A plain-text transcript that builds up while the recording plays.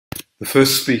The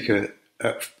first speaker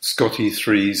at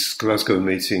ScotE3's Glasgow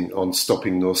meeting on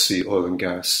stopping North Sea oil and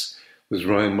gas was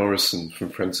Ryan Morrison from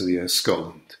Friends of the Earth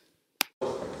Scotland.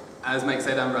 As Mike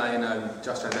said, I'm Ryan. I'm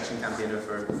Just Transition campaigner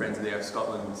for Friends of the Earth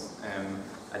Scotland.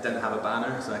 I didn't have a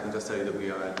banner, so I can just tell you that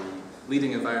we are the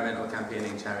leading environmental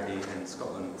campaigning charity in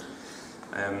Scotland.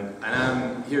 And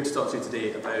I'm here to talk to you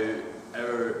today about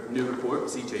our new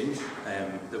report, Sea Change,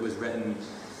 that was written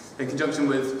in conjunction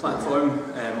with Platform,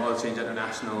 Oil Change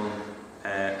International,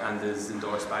 and is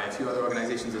endorsed by a few other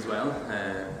organisations as well.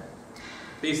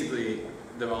 Basically,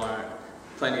 there are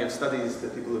plenty of studies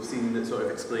that people have seen that sort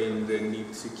of explain the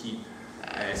need to keep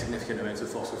significant amounts of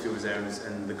fossil fuel reserves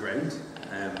in the ground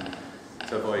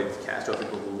to avoid catastrophic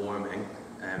global warming.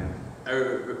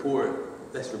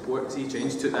 This report, Sea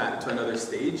Change, took that to another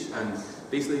stage and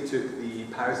basically took the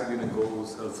Paris Agreement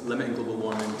goals of limiting global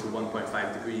warming to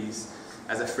 1.5 degrees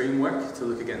as a framework to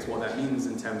look against what that means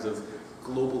in terms of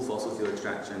global fossil fuel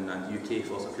extraction and UK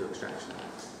fossil fuel extraction.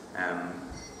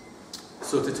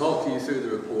 So to talk you through the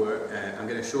report, I'm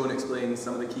going to show and explain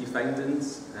some of the key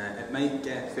findings. It might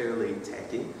get fairly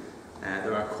techy.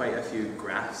 There are quite a few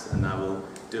graphs, and I will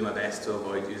do my best to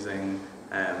avoid using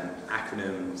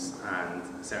acronyms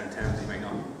and certain terms that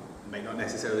might not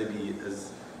necessarily be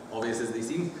as obvious as they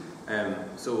seem.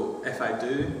 So if I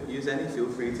do use any, feel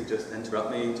free to just interrupt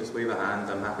me, just wave a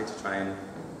hand. I'm happy to try and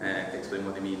explain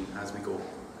what they mean as we go.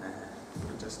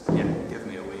 Give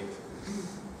me a wave.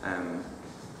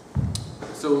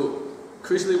 So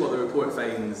crucially, what the report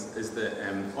finds is that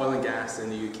oil and gas in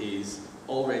the UK's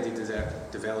already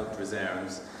developed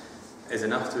reserves is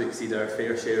enough to exceed our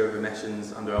fair share of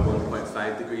emissions under our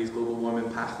 1.5 degrees global warming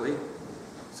pathway.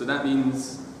 So that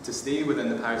means to stay within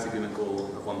the Paris Agreement goal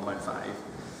of 1.5,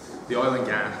 the oil and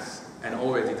gas and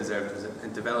already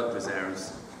developed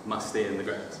reserves must stay in the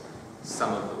ground.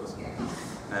 Some of those.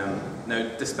 Now,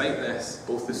 despite this,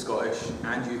 both the Scottish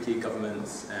and UK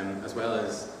governments, as well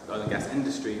as the oil and gas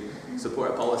industry,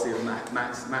 support a policy of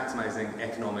maximising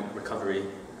economic recovery,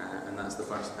 and that's the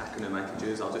first acronym I could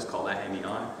use. I'll just call that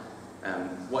MER.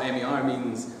 What MER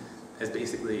means is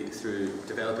basically through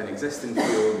developing existing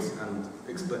fields and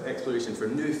exploration for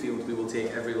new fields, we will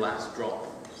take every last drop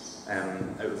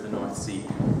out of the North Sea.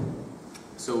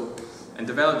 So, in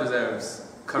developed reserves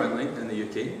currently in the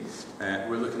UK,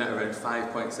 we're looking at around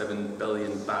 5.7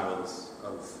 billion barrels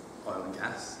of oil and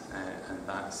gas, and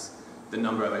that's the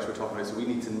number at which we're talking about. So we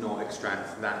need to not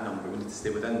extract that number, we need to stay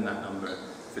within that number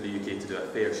for the UK to do a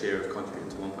fair share of contributing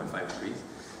to 1.5 degrees.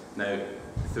 Now,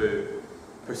 through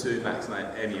pursued maximum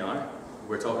MER,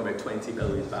 we're talking about 20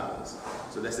 billion barrels.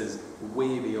 So this is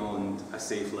way beyond a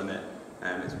safe limit.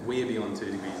 It's way beyond 2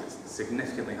 degrees. It's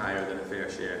significantly higher than a fair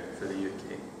share for the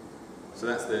UK. So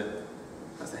that's the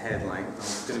headline.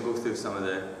 I'm going to go through some of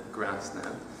the graphs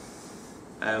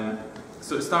now.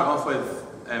 So to start off with,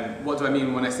 what do I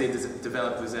mean when I say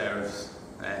developed reserves?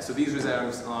 So these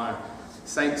reserves are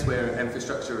sites where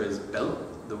infrastructure is built,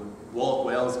 the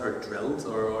wells are drilled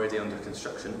or are already under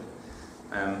construction.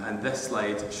 And this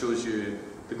slide shows you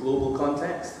the global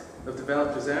context of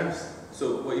developed reserves.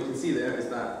 So what you can see there is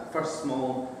that first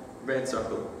small red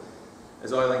circle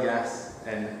is oil and gas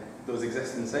in those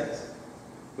existing sites.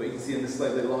 What you can see in the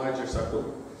slightly larger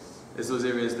circle is those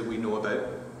areas that we know about,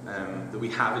 that we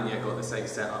haven't yet got the site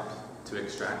set up to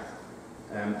extract.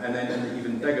 And then in the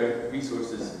even bigger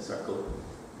resources circle,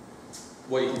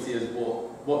 what you can see is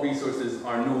what resources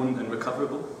are known and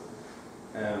recoverable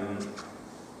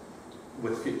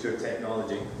with future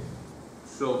technology.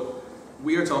 So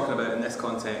we are talking about, in this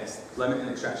context, limiting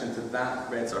extraction to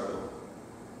that red circle,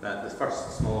 the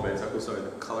first small red circle. Sorry, the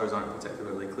colours aren't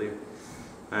particularly clear.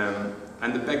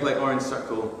 And the big light orange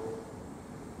circle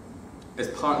is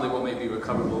partly what might be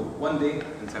recoverable one day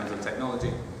in terms of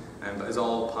technology, but is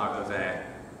all part of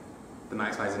the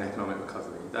maximising economic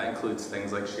recovery. That includes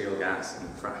things like shale gas and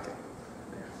fracking.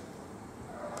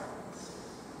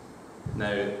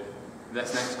 Now,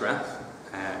 this next graph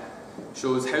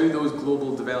shows how those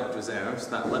global developed reserves,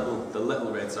 the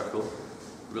little red circle,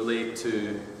 relate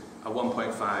to a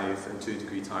 1.5 and 2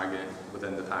 degree target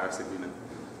within the Paris Agreement.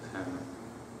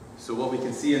 So what we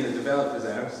can see in the developed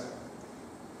reserves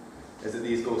is that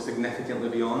these go significantly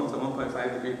beyond a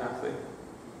 1.5 degree pathway.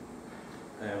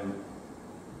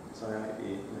 Sorry, I might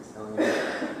be mistelling you.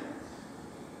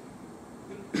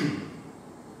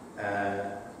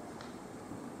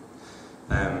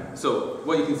 So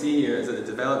what you can see here is that the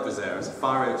developed reserves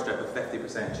far outstrip a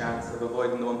 50% chance of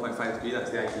avoiding the 1.5 degree. That's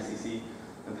the IPCC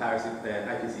and Paris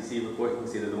IPCC report. You can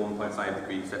see that the 1.5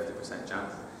 degree 50%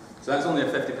 chance. So that's only a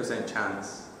 50%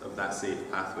 chance of that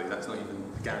safe pathway. That's not even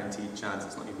a guaranteed chance.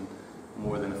 It's not even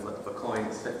more than a flip of a coin.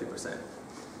 It's 50%.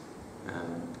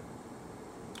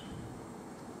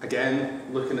 Again,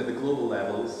 looking at the global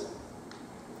levels,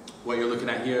 what you're looking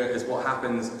at here is what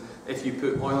happens if you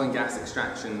put oil and gas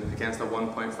extraction against a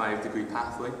 1.5 degree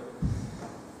pathway.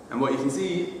 And what you can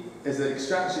see is that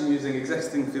extraction using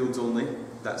existing fields only,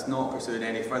 that's not pursuing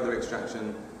any further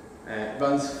extraction,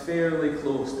 runs fairly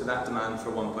close to that demand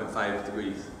for 1.5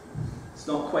 degrees. It's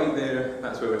not quite there,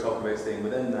 that's where we're talking about staying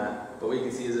within that, but what you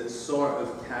can see is it's sort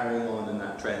of carrying on in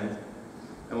that trend.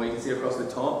 And what you can see across the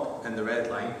top in the red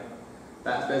line,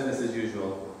 that's business as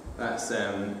usual. That's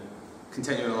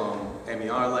continuing along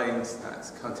MER lines,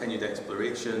 that's continued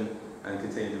exploration and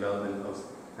continued development of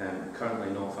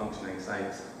currently not functioning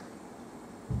sites.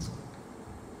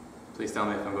 Please tell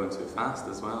me if I'm going too fast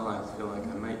as well, I feel like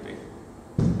I might be.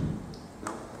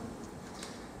 No?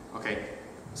 Okay,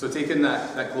 so taking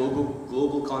that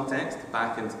global context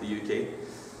back into the UK,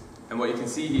 and what you can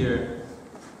see here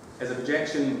is a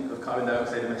projection of carbon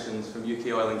dioxide emissions from UK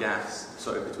oil and gas,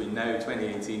 sort of between now,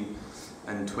 2018,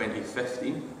 and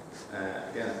 2050.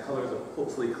 Again, the colours are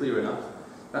hopefully clear enough.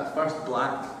 That first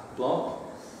black block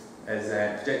is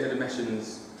projected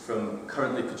emissions from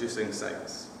currently producing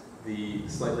sites. The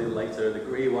slightly lighter, the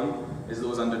grey one, is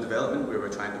those under development where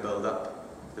we're trying to build up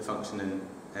the functioning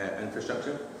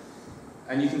infrastructure.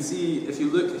 And you can see, if you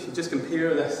just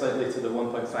compare this slightly to the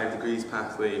 1.5 degrees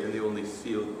pathway in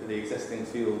the existing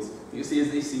fields, you see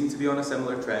as they seem to be on a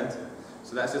similar trend.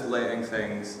 So that's just letting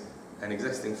things in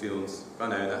existing fields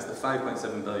run out. That's the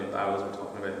 5.7 billion barrels we're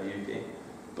talking about in the UK.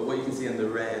 But what you can see in the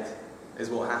red is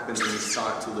what happens when you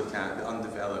start to look at the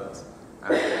undeveloped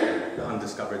and the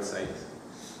undiscovered sites.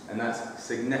 And that's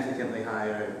significantly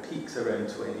higher. It peaks around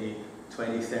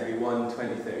 2031,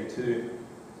 2032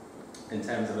 in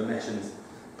terms of emissions,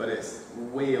 but it's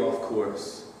way off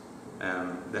course,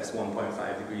 this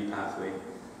 1.5 degree pathway.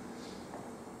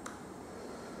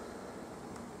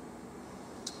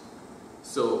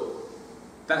 So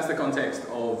that's the context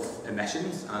of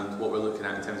emissions and what we're looking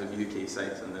at in terms of UK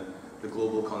sites and the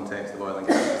global context of oil and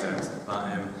gas reserves.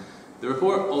 But the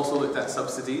report also looked at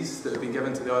subsidies that have been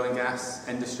given to the oil and gas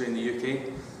industry in the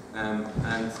UK,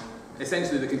 and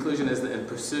essentially the conclusion is that in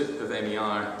pursuit of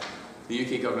MER, the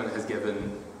UK government has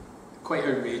given quite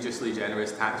outrageously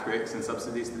generous tax breaks and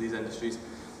subsidies to these industries.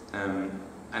 And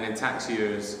in tax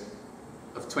years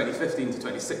of 2015 to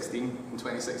 2016 and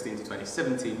 2016 to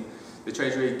 2017, the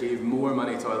Treasury gave more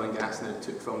money to oil and gas than it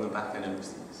took from them back in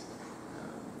overseas.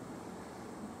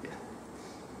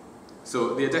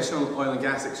 So the additional oil and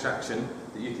gas extraction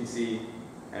that you can see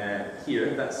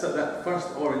here, that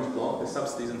first orange block, the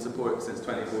subsidies and support since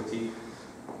 2014,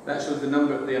 that shows the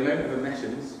amount of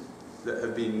emissions that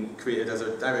have been created as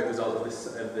a direct result of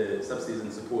the subsidies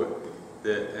and support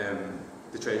that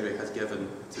the Treasury has given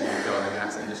to the UK oil and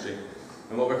gas industry.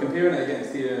 And what we're comparing it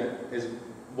against here is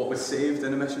what was saved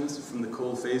in emissions from the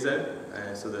coal phase-out.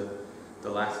 So the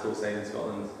last coal site in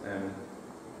Scotland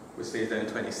was phased out in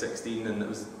 2016, and it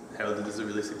was heralded as a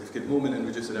really significant moment in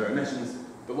reducing our emissions.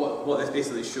 But what this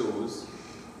basically shows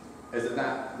is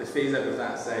that the phase-out of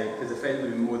that site has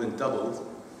effectively more than doubled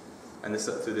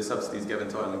through the subsidies given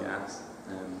to oil and gas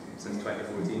since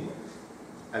 2014.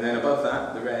 And then above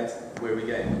that, the red, where we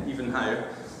get even higher,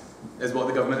 is what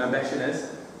the government ambition is,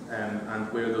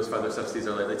 and where those further subsidies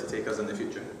are likely to take us in the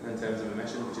future in terms of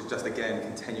emission, which is just again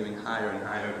continuing higher and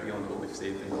higher beyond what we've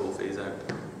saved in coal phase out.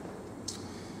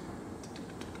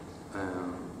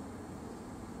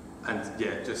 And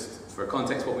yeah, just for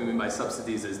context, what we mean by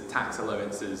subsidies is tax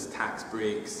allowances, tax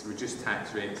breaks, reduced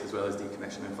tax rates, as well as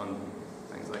decommissioning funding,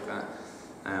 things like that.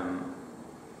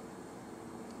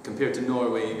 Compared to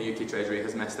Norway, the UK Treasury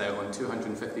has missed out on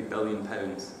 £250 billion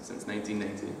since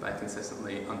 1990 by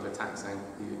consistently under-taxing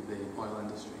the oil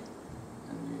industry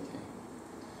in the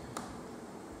UK.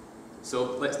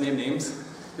 So let's name names.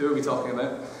 Who are we talking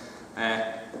about?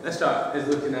 This chart is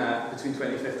looking at between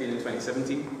 2015 and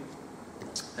 2017,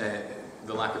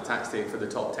 the lack of tax take for the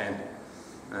top 10.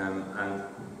 And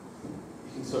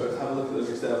you can sort of have a look at those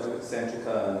yourself. We've got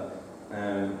Centrica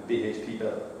and BHP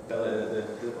built at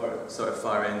the sort of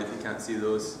far end if you can't see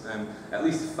those. At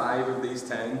least 5 of these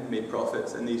 10 made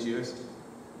profits in these years.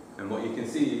 And what you can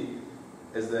see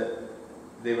is that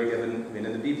they were given, I mean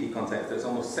in the BP context, there's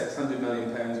almost £600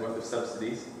 million worth of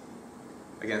subsidies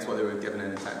against what they were given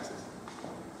in taxes.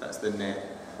 That's the net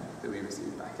that we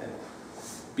received back in.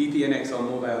 BP and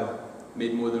ExxonMobil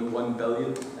made more than £1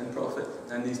 billion in profit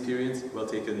in these periods, while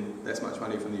taking this much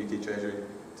money from the UK Treasury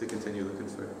to continue looking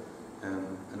for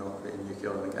and operating UK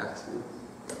oil and gas.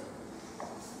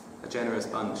 A generous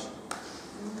bunch.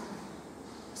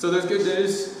 So there's good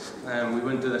news. We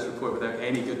wouldn't do this report without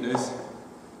any good news.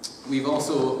 We've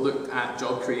also looked at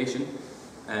job creation.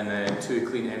 and 2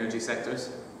 clean energy sectors,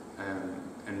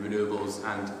 and renewables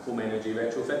and home energy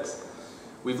retrofits.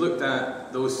 We've looked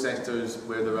at those sectors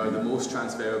where there are the most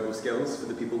transferable skills for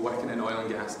the people working in oil and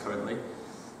gas currently.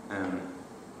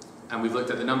 And we've looked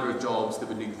at the number of jobs that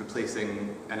would need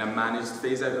replacing in a managed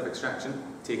phase out of extraction,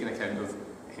 taking account of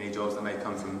any jobs that might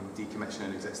come from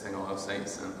decommissioning existing oil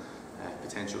sites and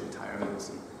potential retirements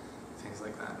and things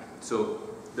like that. So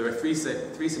there are three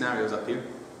scenarios up here.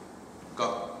 We've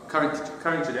got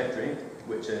current trajectory,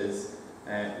 which is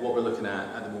what we're looking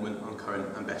at the moment on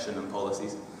current ambition and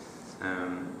policies.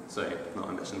 Sorry, not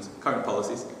ambitions, current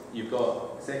policies. You've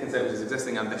got second set, which is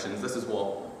existing ambitions. This is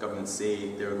what governments say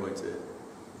they're going to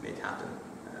make happen.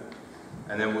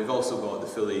 And then we've also got the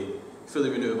fully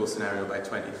renewable scenario by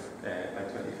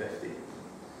 2050.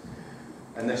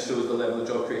 And this shows the level of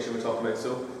job creation we're talking about.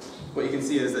 So what you can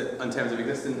see is that in terms of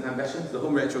existing ambitions, the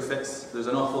home retrofits, there's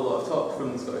an awful lot of talk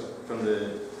from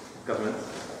the government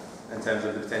in terms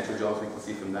of the potential jobs we can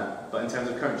see from that. But in terms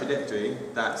of current trajectory,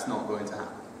 that's not going to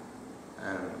happen.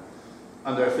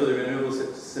 Under a fully renewable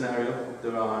scenario,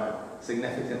 there are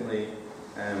significantly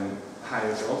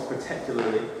higher jobs,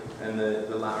 particularly in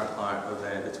the latter part of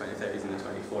the 2030s and the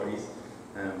 2040s,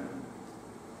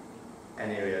 in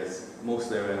areas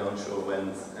mostly around onshore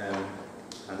wind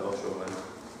and offshore wind.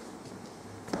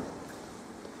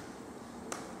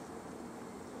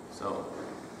 So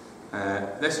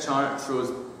this chart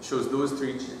shows those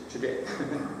three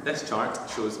this chart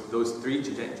shows those 3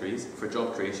 trajectories for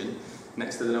job creation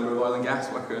next to the number of oil and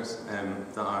gas workers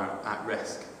that are at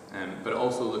risk. But it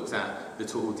also looks at the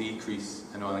total decrease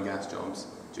in oil and gas jobs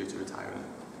due to retirement,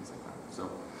 things like that. So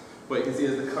what you can see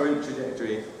is the current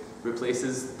trajectory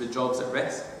replaces the jobs at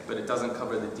risk, but it doesn't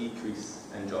cover the decrease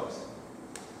in jobs.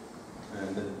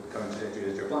 And the current trajectory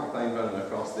is your black line running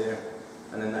across there,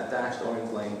 and then that dashed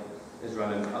orange line is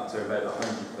running up to about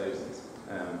 100,000.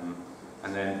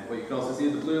 And then what you can also see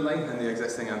is the blue line and the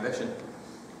existing ambition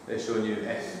is showing you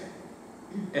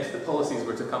if the policies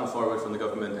were to come forward from the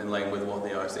government in line with what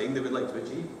they are saying they would like to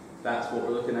achieve, that's what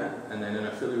we're looking at. And then in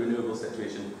a fully renewable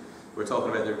situation, we're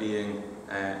talking about there being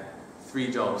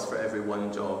 3 jobs for every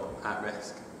 1 job at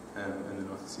risk in the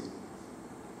North Sea.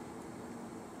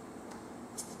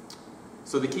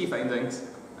 So the key findings,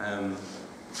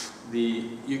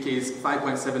 the UK's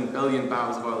 5.7 billion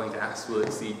barrels of oil and gas will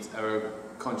exceed our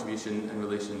contribution in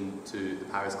relation to the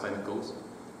Paris climate goals.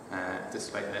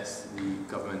 Despite this, the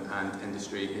government and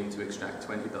industry aim to extract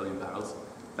 20 billion barrels.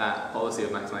 That policy of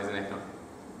maximising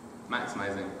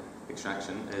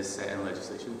extraction is set in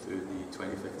legislation through the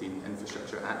 2015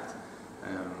 Infrastructure Act.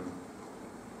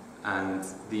 And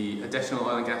the additional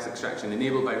oil and gas extraction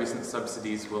enabled by recent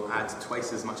subsidies will add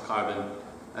twice as much carbon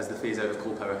as the phase out of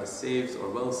coal power has saved or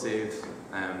will save,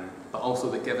 but also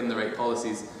that given the right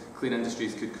policies, clean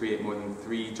industries could create more than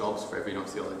 3 jobs for every North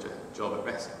Sea oil job at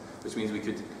risk, which means we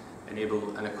could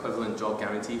enable an equivalent job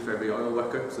guarantee for every oil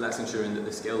worker. So that's ensuring that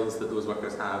the skills that those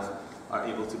workers have are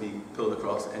able to be pulled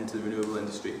across into the renewable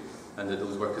industry, and that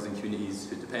those workers in communities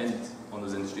who depend on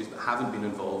those industries but haven't been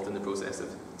involved in the process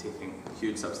of taking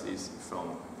huge subsidies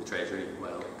from the Treasury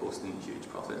while posting huge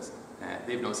profits,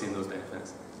 they've not seen those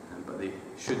benefits, but they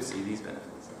should see these benefits.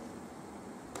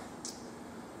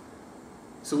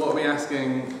 So what are we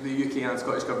asking the UK and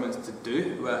Scottish governments to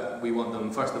do? Well, we want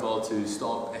them, first of all, to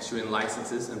stop issuing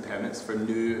licences and permits for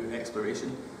new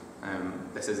exploration.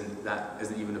 That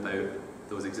isn't even about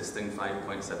those existing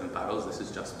 5.7 barrels. This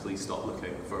is just please stop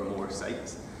looking for more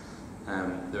sites.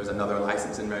 There's another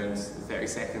licensing round. The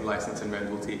 32nd licensing round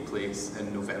will take place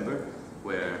in November,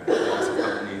 where lots of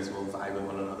companies will vie with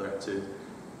one another to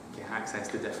get access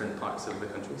to different parts of the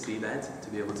country, seabed, to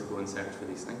be able to go and search for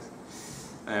these things.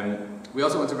 We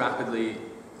also want to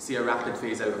see a rapid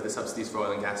phase out of the subsidies for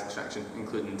oil and gas extraction,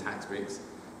 including tax breaks,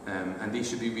 and these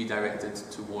should be redirected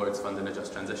towards funding a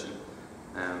just transition.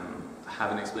 I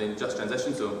haven't explained just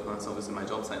transition, so that's obviously my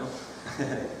job title.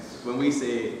 When we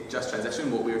say just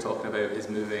transition, what we're talking about is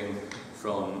moving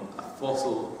from a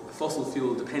fossil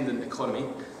fuel dependent economy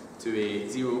to a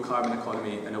zero carbon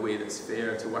economy in a way that's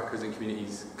fair to workers and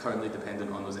communities currently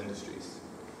dependent on those industries.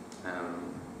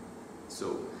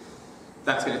 So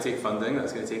that's going to take funding,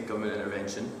 that's going to take government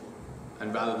intervention,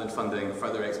 and rather than funding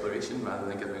further exploration, rather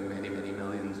than giving many, many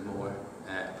millions more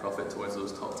profit towards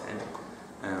those top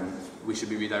 10, we should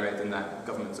be redirecting that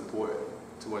government support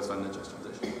towards funding just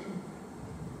transition.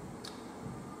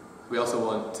 We also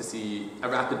want to see a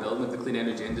rapid building of the clean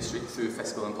energy industry through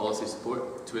fiscal and policy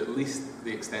support to at least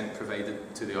the extent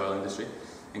provided to the oil industry,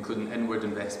 including inward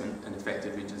investment in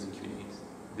affected regions and communities.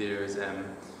 There's,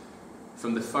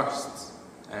 from the first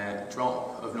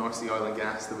drop of North Sea oil and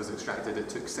gas that was extracted, it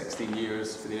took 60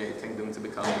 years for the United Kingdom to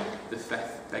become the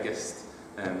 5th biggest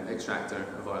extractor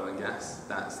of oil and gas.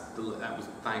 That was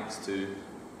thanks to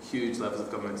huge levels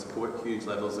of government support, huge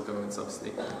levels of government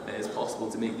subsidy. It is possible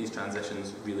to make these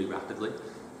transitions really rapidly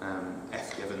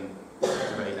if given the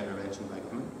right intervention by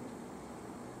government.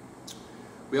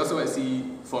 We also want to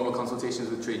see formal consultations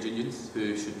with trade unions,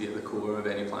 who should be at the core of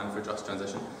any plan for just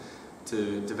transition,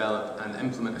 to develop and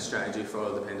implement a strategy for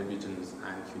oil-dependent regions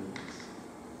and communities.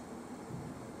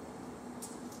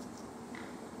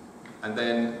 And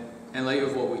then, in light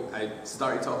of what I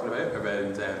started talking about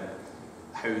around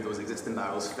how those existing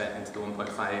barrels fit into the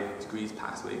 1.5 degrees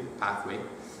pathway,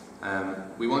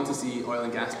 we want to see oil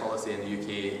and gas policy in the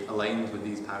UK aligned with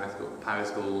these Paris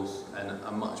goals in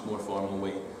a much more formal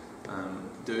way.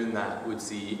 Doing that would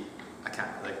see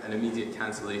an immediate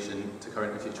cancellation to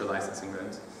current and future licensing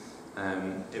rounds.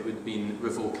 It would mean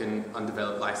revoking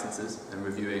undeveloped licences and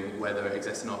reviewing whether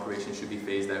existing operations should be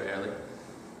phased out early.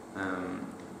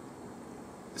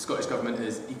 The Scottish Government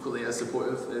is equally as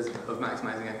supportive of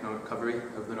maximising economic recovery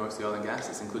of the North Sea oil and gas.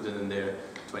 It's included in their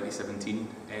 2017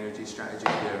 energy strategy.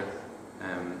 They're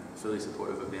fully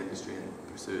supportive of the industry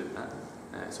and pursuing that.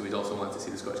 So we'd also want to see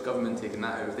the Scottish Government taking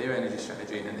that out of their energy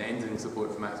strategy and ending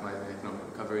support for maximising economic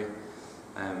recovery.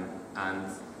 And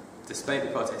despite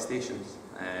the protestations,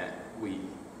 we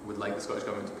would like the Scottish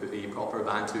Government to put a proper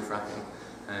ban to fracking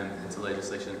into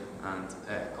legislation, and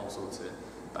also to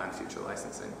ban future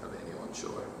licensing of any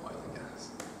onshore oil and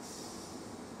gas.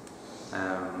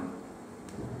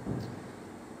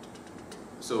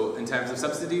 So in terms of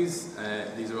subsidies,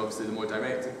 these are obviously the more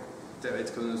direct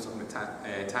equivalents, talking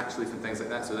about tax relief and things like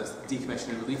that. So that's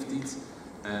decommissioning relief deeds.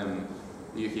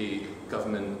 The UK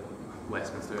government,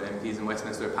 Westminster MPs in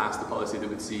Westminster passed a policy that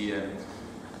would see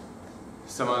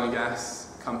some oil and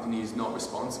gas companies not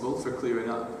responsible for clearing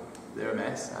up their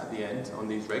mess at the end on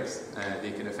these rigs.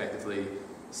 They can effectively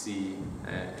see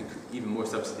even more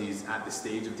subsidies at the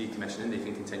stage of decommissioning. They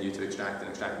can continue to extract and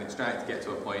extract and extract, get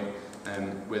to a point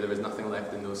where there is nothing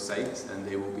left in those sites, and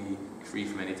they will be free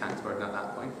from any tax burden at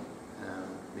that point,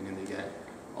 meaning they get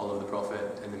all of the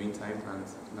profit in the meantime and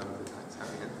none of the tax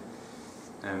coming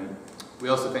in. We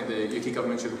also think the UK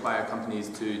government should require companies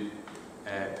to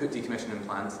put decommissioning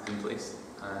plans in place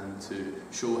and to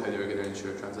show how they're going to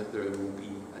ensure there will be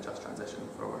a just transition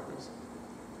for workers.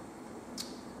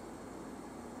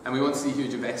 And we want to see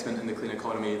huge investment in the clean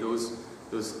economy. Those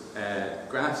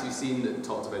graphs you've seen that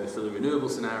talked about the fully renewable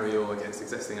scenario against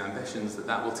existing ambitions,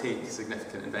 that will take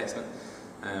significant investment.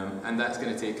 And that's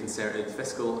going to take concerted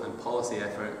fiscal and policy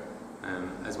effort,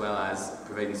 as well as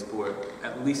providing support,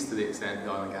 at least to the extent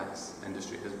the oil and gas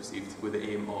industry has received, with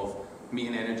the aim of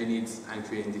meeting energy needs and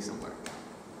creating decent work.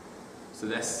 So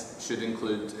this should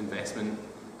include investment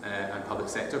and public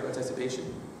sector participation.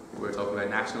 We're talking about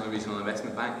national and regional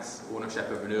investment banks, ownership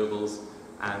of renewables,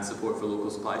 and support for local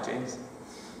supply chains.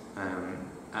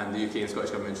 And the UK and Scottish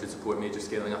Government should support major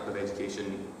scaling up of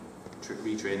education,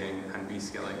 retraining and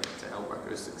reskilling to help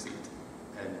workers succeed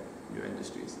in new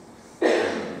industries.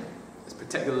 It's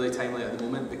particularly timely at the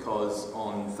moment because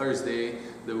on Thursday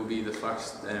there will be the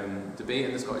first debate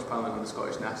in the Scottish Parliament on the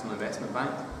Scottish National Investment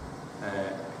Bank.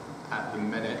 At the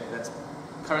minute, that's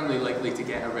currently likely to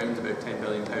get around about £10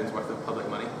 billion worth of public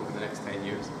money over the next 10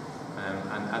 years.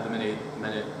 And at the minute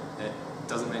it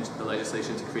doesn't mention the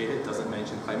legislation to create it, doesn't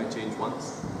mention climate change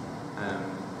once.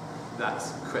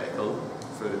 That's critical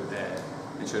for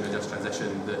ensuring a just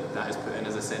transition, that is put in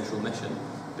as a central mission,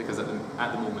 because at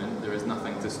the moment there is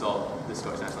nothing to stop the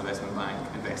Scottish National Investment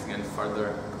Bank investing in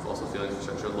further fossil fuel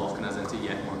infrastructure, locking us into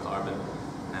yet more carbon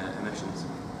emissions.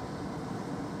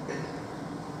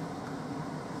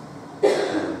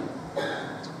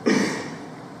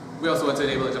 We also want to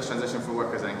enable a just transition for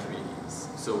workers and communities.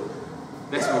 So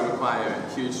this will require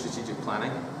huge strategic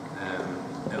planning.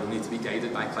 It will need to be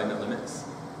guided by climate limits.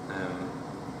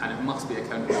 And it must be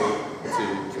accountable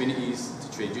to communities,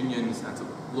 to trade unions and to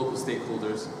local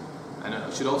stakeholders. And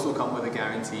it should also come with a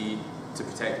guarantee to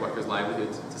protect workers'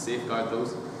 livelihood, to safeguard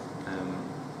those.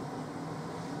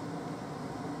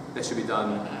 This should be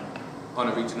done on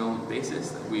a regional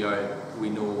basis. We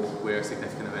know where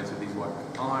significant amounts of these work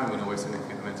are, and we know where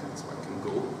significant amounts of this work can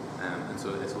go. And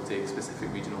so this will take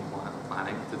specific regional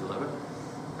planning to deliver.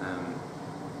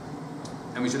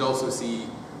 And we should also see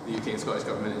the UK and Scottish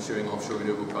Government ensuring offshore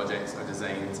renewable projects are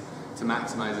designed to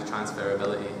maximise the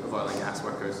transferability of oil and gas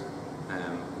workers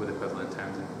with equivalent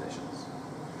terms and conditions.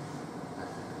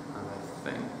 And I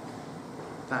think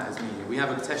that is me. We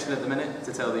have a petition at the minute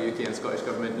to tell the UK and Scottish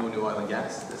Government no new oil and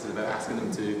gas. This is about asking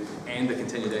them to end the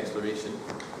continued exploration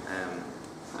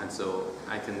And so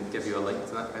I can give you a link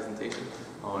to that presentation,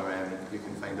 or you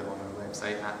can find it on our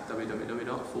website at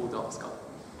www.fo.scot.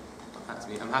 That's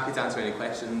me. I'm happy to answer any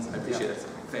questions. I appreciate it.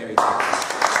 Very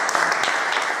much.